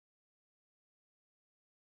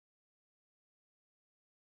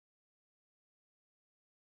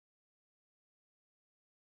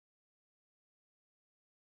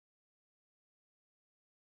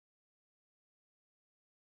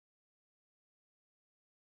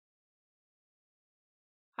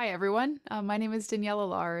Hi, everyone. My name is Danielle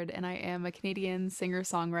Allard, and I am a Canadian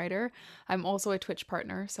singer-songwriter. I'm also a Twitch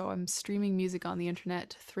partner, so I'm streaming music on the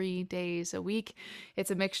internet 3 days a week. It's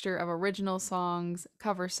a mixture of original songs,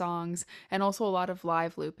 cover songs, and also a lot of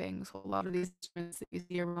live looping. So a lot of these instruments that you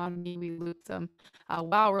see around me, we loop them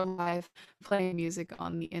while we're live playing music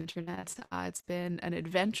on the internet. It's been an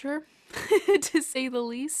adventure, to say the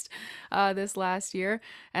least, this last year,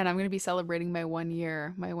 and I'm going to be celebrating my 1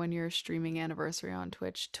 year streaming anniversary on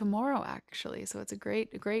Twitch tomorrow, actually. So it's a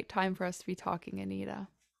great time for us to be talking, Anita.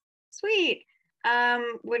 Sweet.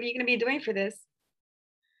 What are you going to be doing for this?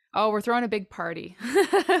 Oh, we're throwing a big party.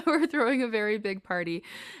 We're throwing a very big party.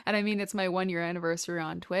 And I mean, it's my 1 year anniversary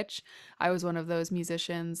on Twitch. I was one of those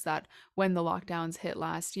musicians that when the lockdowns hit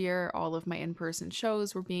last year, all of my in-person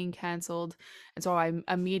shows were being canceled. And so I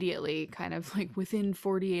immediately, kind of like within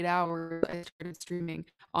 48 hours, I started streaming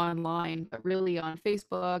online, but really on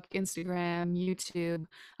Facebook, Instagram, YouTube.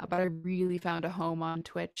 But I really found a home on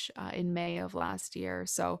Twitch in May of last year.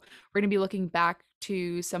 So we're going to be looking back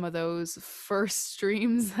to some of those first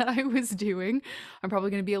streams that I was doing. I'm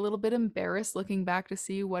probably going to be a little bit embarrassed looking back to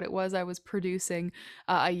see what it was I was producing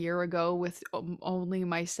a year ago with only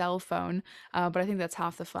my cell phone. But I think that's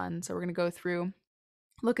half the fun. So we're going to go through,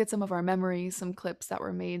 look at some of our memories, some clips that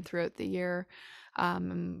were made throughout the year,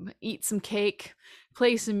 eat some cake,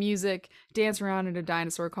 play some music, dance around in a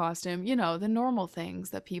dinosaur costume, the normal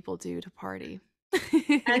things that people do to party.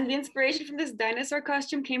 And the inspiration from this dinosaur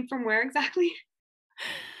costume came from where exactly?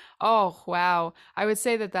 Oh, wow. I would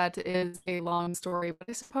say that that is a long story, but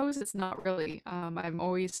I suppose it's not really. I'm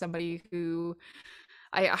always somebody who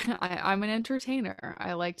I'm an entertainer.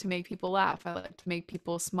 I like to make people laugh. I like to make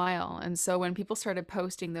people smile. And so when people started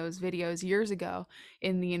posting those videos years ago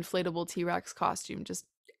in the inflatable T-Rex costume, just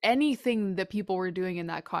anything that people were doing in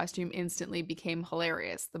that costume instantly became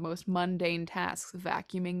hilarious. The most mundane tasks,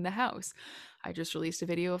 vacuuming the house. I just released a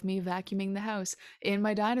video of me vacuuming the house in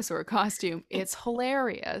my dinosaur costume. It's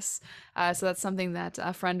hilarious. So that's something that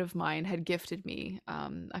a friend of mine had gifted me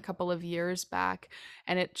a couple of years back,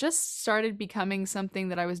 and it just started becoming something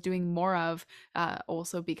that I was doing more of,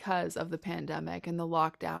 also because of the pandemic and the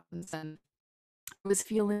lockdowns. And I was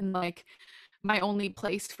feeling like my only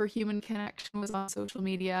place for human connection was on social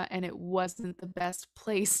media, and it wasn't the best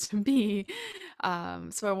place to be.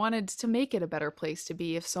 So I wanted to make it a better place to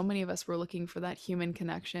be. If so many of us were looking for that human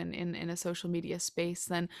connection in a social media space,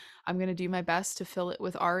 then I'm going to do my best to fill it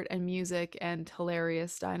with art and music and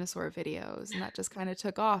hilarious dinosaur videos. And that just kind of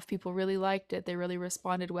took off. People really liked it, they really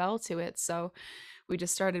responded well to it. So we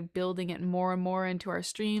just started building it more and more into our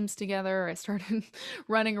streams together. I started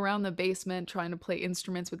running around the basement trying to play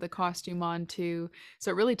instruments with the costume on too.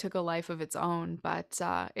 So it really took a life of its own, but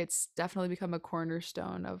it's definitely become a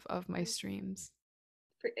cornerstone of my streams.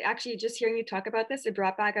 Actually, just hearing you talk about this, it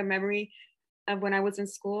brought back a memory of when I was in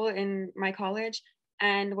school in my college.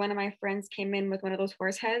 And one of my friends came in with one of those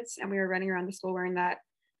horse heads, and we were running around the school wearing that.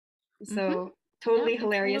 Mm-hmm. So Yep, totally it's the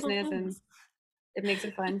little hilariousness, and things. it makes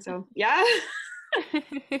it fun. So, yeah.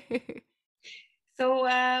 So,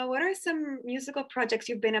 what are some musical projects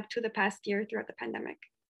you've been up to the past year throughout the pandemic?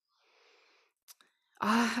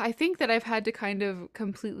 I think that I've had to kind of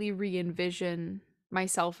completely re-envision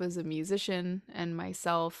myself as a musician and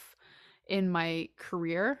myself in my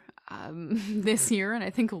career this year. And I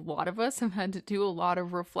think a lot of us have had to do a lot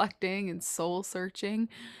of reflecting and soul searching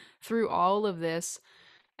through all of this.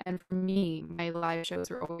 And for me, my live shows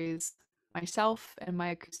were always myself and my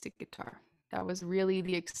acoustic guitar. That was really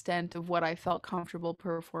the extent of what I felt comfortable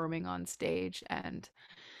performing on stage. And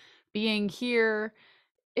being here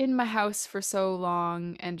in my house for so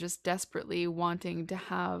long and just desperately wanting to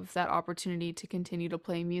have that opportunity to continue to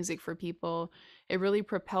play music for people, it really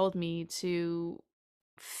propelled me to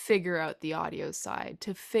figure out the audio side,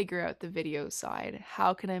 to figure out the video side.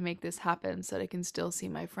 How can I make this happen so that I can still see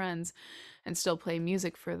my friends and still play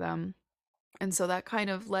music for them? And so that kind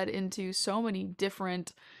of led into so many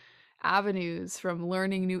different avenues, from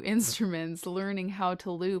learning new instruments, learning how to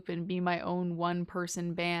loop and be my own one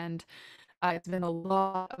person band. It's been a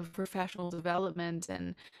lot of professional development,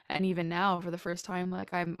 and even now for the first time,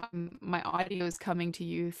 like my audio is coming to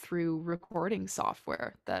you through recording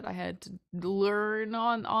software that I had to learn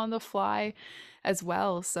on the fly as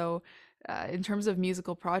well. So in terms of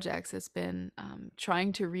musical projects, it's been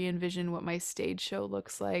trying to re-envision what my stage show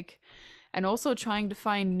looks like, and also trying to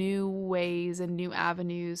find new ways and new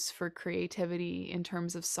avenues for creativity in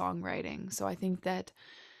terms of songwriting. So I think that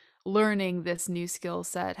learning this new skill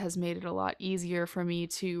set has made it a lot easier for me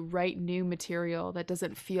to write new material that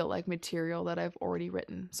doesn't feel like material that I've already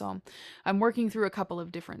written. So I'm working through a couple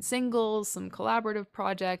of different singles, some collaborative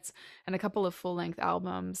projects, and a couple of full-length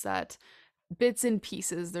albums that bits and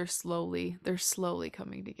pieces they're slowly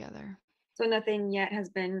coming together. So nothing yet has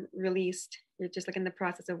been released. You're just like in the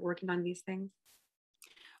process of working on these things.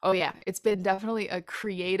 Oh yeah, it's been definitely a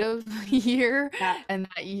creative year, Yeah, and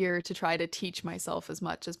that year to try to teach myself as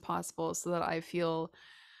much as possible so that I feel,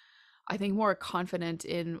 I think, more confident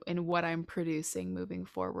in what I'm producing moving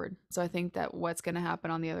forward. So I think that what's going to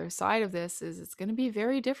happen on the other side of this is it's going to be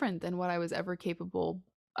very different than what I was ever capable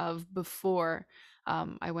of before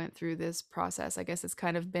I went through this process. I guess it's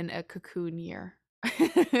kind of been a cocoon year.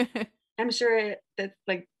 I'm sure that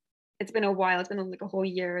like it's been a while. It's been like a whole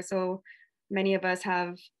year. So many of us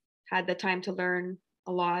have had the time to learn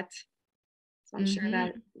a lot. So I'm sure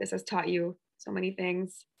that Hmm. this has taught you so many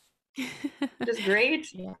things, which is great.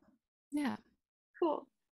 Yeah. Yeah. Cool.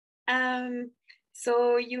 Um,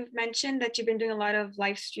 so you've mentioned that you've been doing a lot of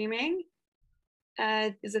live streaming.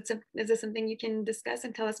 Is this something you can discuss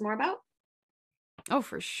and tell us more about? Oh,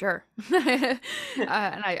 for sure. And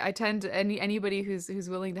I tend to anybody who's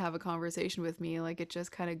willing to have a conversation with me, like it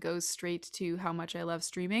just kind of goes straight to how much I love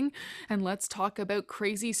streaming, and let's talk about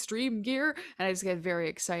crazy stream gear. And I just get very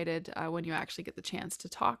excited when you actually get the chance to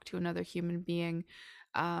talk to another human being.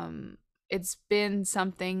 Um, it's been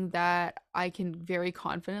something that I can very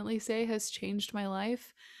confidently say has changed my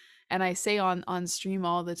life. And I say on stream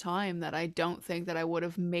all the time that I don't think that I would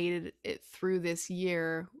have made it through this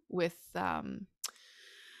year with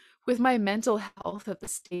my mental health at the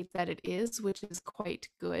state that it is, which is quite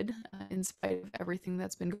good in spite of everything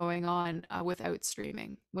that's been going on without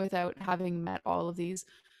streaming, without having met all of these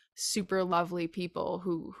super lovely people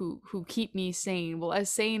who keep me sane. Well, as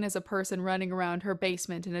sane as a person running around her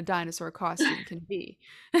basement in a dinosaur costume can be.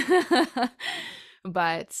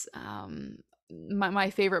 But my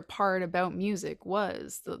favorite part about music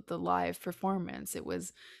was the live performance. It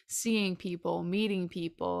was seeing people, meeting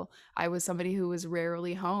people. I was somebody who was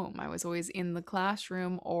rarely home. I was always in the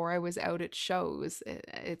classroom or I was out at shows.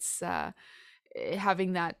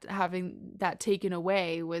 Having that taken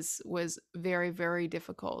away was very, very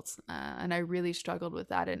difficult, and I really struggled with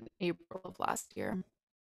that in April of last year.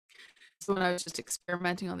 So when I was just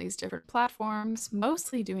experimenting on these different platforms,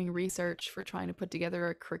 mostly doing research for trying to put together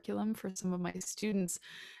a curriculum for some of my students,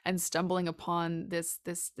 and stumbling upon this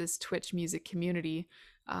Twitch music community,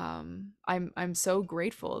 I'm so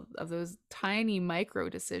grateful of those tiny micro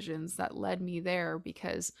decisions that led me there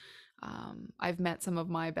because I've met some of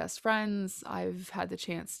my best friends. I've had the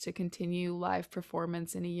chance to continue live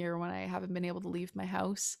performance in a year when I haven't been able to leave my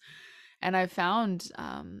house. And I've found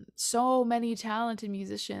so many talented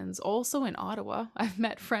musicians also in Ottawa. I've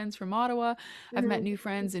met friends from Ottawa. I've met Mhm. new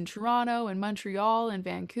friends in Toronto and Montreal and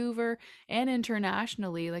Vancouver and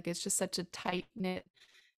internationally. Like it's just such a tight knit,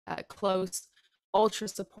 close, ultra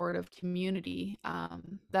supportive community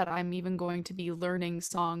that I'm even going to be learning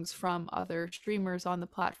songs from other streamers on the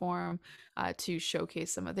platform to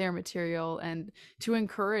showcase some of their material and to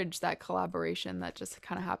encourage that collaboration that just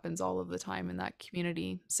kind of happens all of the time in that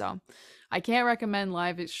community. So I can't recommend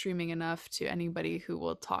live streaming enough to anybody who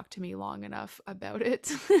will talk to me long enough about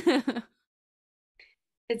it.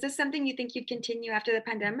 Is this something you think you'd continue after the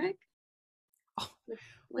pandemic? Like,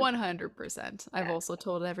 once, 100%. I've yeah. also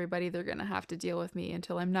told everybody they're going to have to deal with me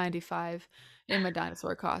until I'm 95 in my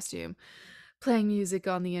dinosaur costume, playing music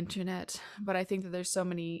on the internet. But I think that there's so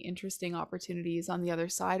many interesting opportunities on the other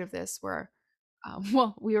side of this where,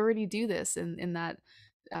 well, we already do this in that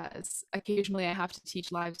occasionally I have to teach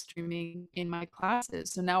live streaming in my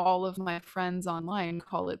classes. So now all of my friends online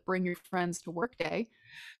call it Bring Your Friends to Work Day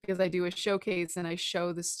because I do a showcase and I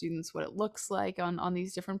show the students what it looks like on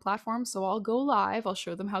these different platforms. So I'll go live, I'll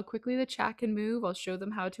show them how quickly the chat can move, I'll show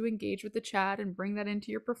them how to engage with the chat and bring that into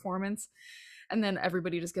your performance. And then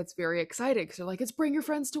everybody just gets very excited because they're like, it's Bring Your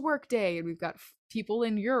Friends to Work Day. And we've got people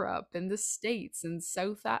in Europe and the States and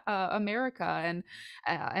South America and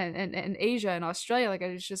Asia and Australia. Like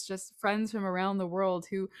it's just friends from around the world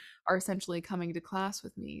who are essentially coming to class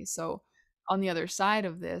with me. So on the other side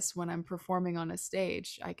of this, when I'm performing on a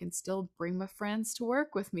stage, I can still bring my friends to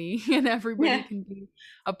work with me and everybody Yeah, can be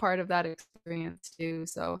a part of that experience too.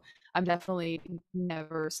 So I'm definitely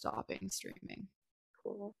never stopping streaming.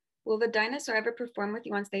 cool. Will the dinosaur ever perform with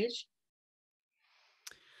you on stage?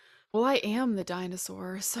 Well, I am the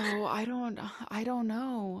dinosaur, so I don't know.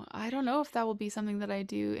 I don't know if that will be something that I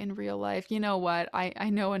do in real life. You know what? I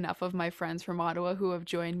know enough of my friends from Ottawa who have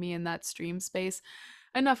joined me in that stream space.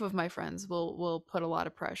 enough of my friends will put a lot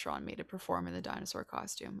of pressure on me to perform in the dinosaur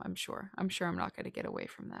costume. I'm sure. I'm sure I'm not going to get away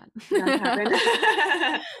from Not happen.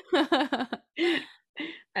 that.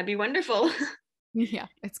 That'd be wonderful. Yeah,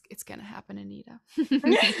 it's gonna happen, Anita.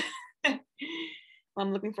 Well,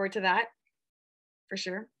 I'm looking forward to that for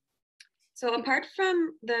sure. So apart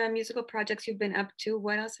from the musical projects you've been up to,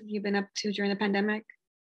 what else have you been up to during the pandemic?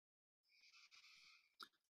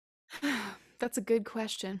 That's a good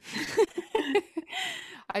question.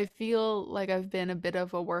 I feel like I've been a bit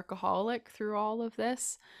of a workaholic through all of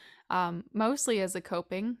this, mostly as a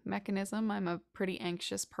coping mechanism. I'm a pretty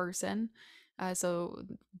anxious person, so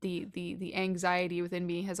the anxiety within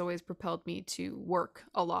me has always propelled me to work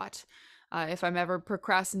a lot. If I'm ever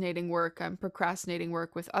procrastinating work, I'm procrastinating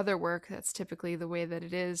work with other work. That's typically the way that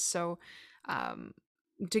it is. So, um,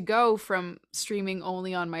 to go from streaming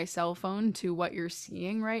only on my cell phone to what you're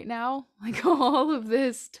seeing right now, like all of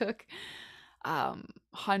this took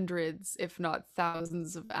hundreds, if not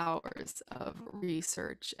thousands of hours of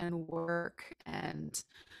research and work and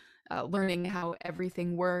learning how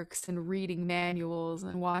everything works and reading manuals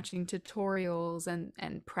and watching tutorials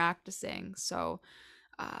and practicing. So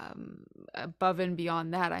above and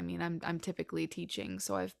beyond that, I mean, I'm typically teaching,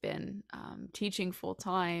 so I've been teaching full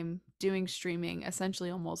time, doing streaming essentially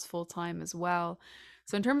almost full time as well.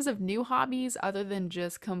 So in terms of new hobbies, other than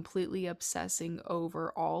just completely obsessing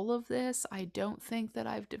over all of this, I don't think that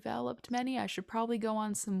I've developed many. I should probably go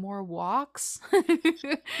on some more walks.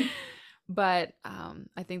 But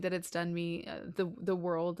I think that it's done me the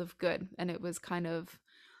world of good, and it was kind of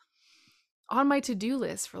on my to-do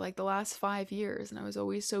list for like the last 5 years, and I was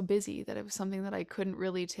always so busy that it was something that I couldn't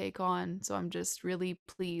really take on. So I'm just really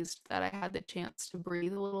pleased that I had the chance to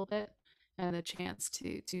breathe a little bit and the chance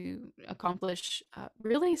to accomplish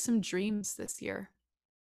really some dreams this year.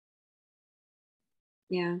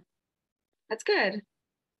 Yeah, that's good.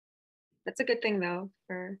 That's a good thing though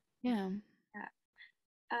for Yeah. yeah.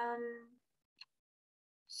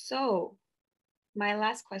 So my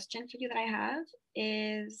last question for you that I have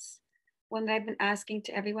is one that I've been asking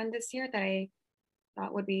to everyone this year that I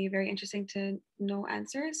thought would be very interesting to know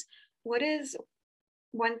answers. What is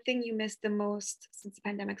one thing you missed the most since the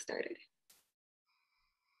pandemic started?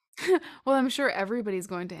 Well, I'm sure everybody's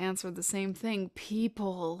going to answer the same thing.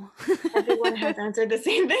 People. Everyone has answered the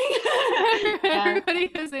same thing. Yeah,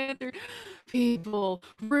 Everybody has answered people,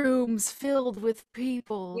 rooms filled with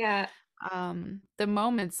people. yeah, The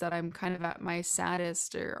moments that I'm kind of at my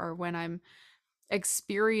saddest are when I'm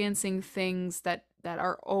experiencing things that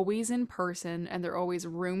are always in person, and they're always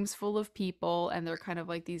rooms full of people, and they're kind of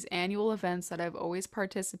like these annual events that I've always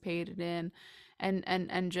participated in,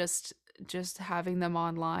 and just having them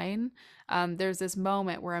online. There's this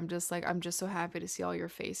moment where I'm just like, I'm just so happy to see all your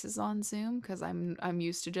faces on Zoom, because I'm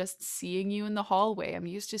used to just seeing you in the hallway. I'm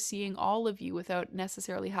used to seeing all of you without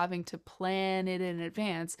necessarily having to plan it in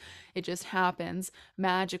advance. It just happens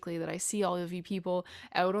magically that I see all of you people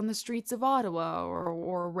out on the streets of Ottawa,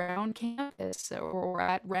 or around campus, or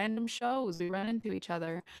at random shows. We run into each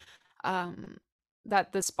other. Um,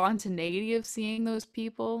 that the spontaneity of seeing those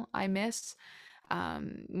people I miss,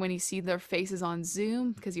 when you see their faces on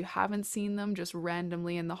Zoom because you haven't seen them just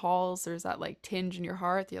randomly in the halls, there's that like tinge in your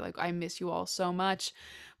heart. You're like, I miss you all so much.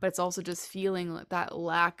 But it's also just feeling like that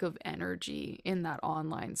lack of energy in that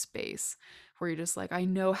online space where you're just like, I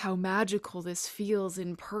know how magical this feels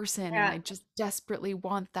in person, and yeah, I just desperately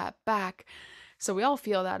want that back. So we all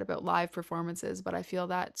feel that about live performances, but I feel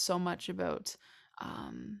that so much about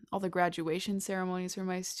all the graduation ceremonies for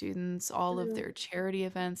my students, all of mhm, their charity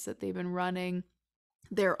events that they've been running,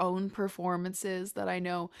 their own performances that I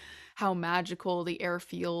know how magical the air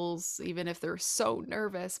feels, even if they're so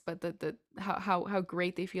nervous, but the how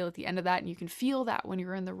great they feel at the end of that, and you can feel that when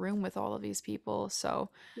you're in the room with all of these people. So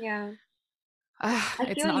yeah. I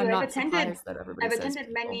it's feel not, you. I'm not surprised that everybody I've says attended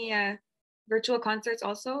people. many virtual concerts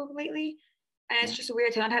also lately, and it's Yeah, just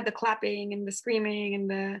weird to not have the clapping and the screaming and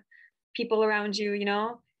the people around you, you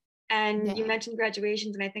know. And you yeah, mentioned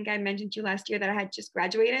graduations, and I think I mentioned to you last year that I had just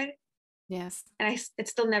graduated, yes, and it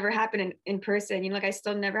still never happened in person. You know, like I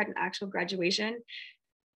still never had an actual graduation.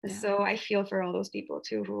 yeah. So I feel for all those people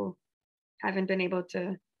too who haven't been able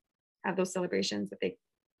to have those celebrations that they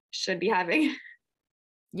should be having.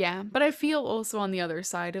 Yeah, but I feel also on the other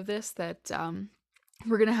side of this that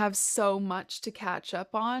we're gonna have so much to catch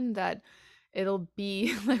up on that it'll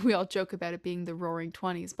be like, we all joke about it being the roaring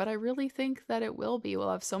 20s, but I really think that it will be.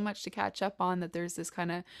 We'll have so much to catch up on that there's this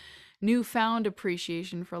kind of newfound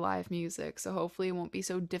appreciation for live music. So hopefully it won't be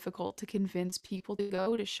so difficult to convince people to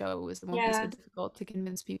go to shows. It won't be so Yeah, difficult to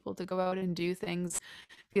convince people to go out and do things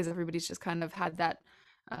because everybody's just kind of had that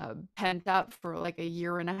pent up for like a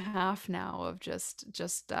year and a half now of just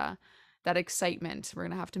that excitement. We're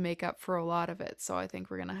gonna have to make up for a lot of it. So I think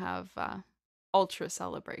we're gonna have ultra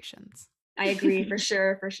celebrations. I agree for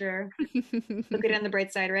sure, for sure. Look at it on the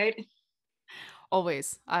bright side, right?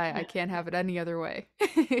 Always. I can't have it any other way.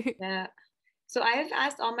 Yeah. So I have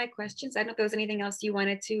asked all my questions. I don't know if there was anything else you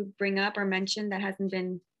wanted to bring up or mention that hasn't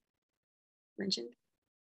been mentioned.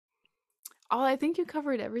 Oh, I think you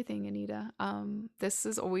covered everything, Anita. This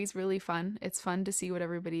is always really fun. It's fun to see what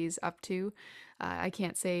everybody's up to. I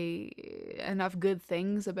can't say enough good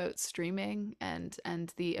things about streaming and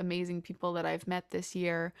the amazing people that I've met this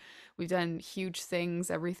year. We've done huge things,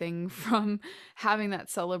 everything from having that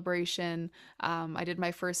celebration. I did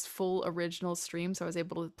my first full original stream, so I was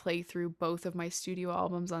able to play through both of my studio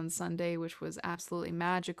albums on Sunday, which was absolutely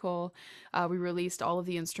magical. We released all of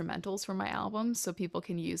the instrumentals for my albums, so people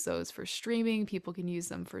can use those for streaming. People can use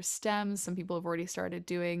them for stems. Some people have already started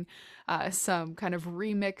doing some kind of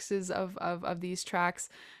remixes of these tracks.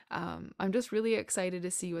 I'm just really excited to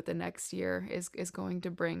see what the next year is going to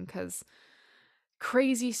bring because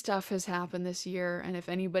crazy stuff has happened this year. And if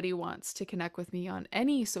anybody wants to connect with me on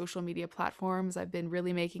any social media platforms, I've been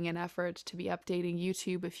really making an effort to be updating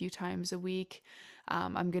YouTube a few times a week.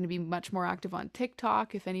 I'm going to be much more active on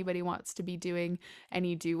TikTok. If anybody wants to be doing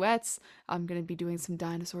any duets, I'm going to be doing some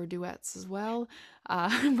dinosaur duets as well.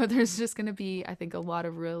 But there's just going to be, I think, a lot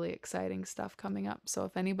of really exciting stuff coming up. So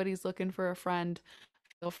if anybody's looking for a friend,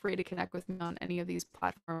 feel free to connect with me on any of these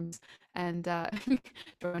platforms and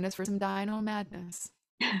join us for some dino madness.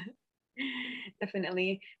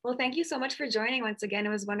 Definitely. Well, thank you so much for joining once again. It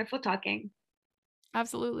was wonderful talking.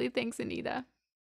 Absolutely. Thanks, Anita.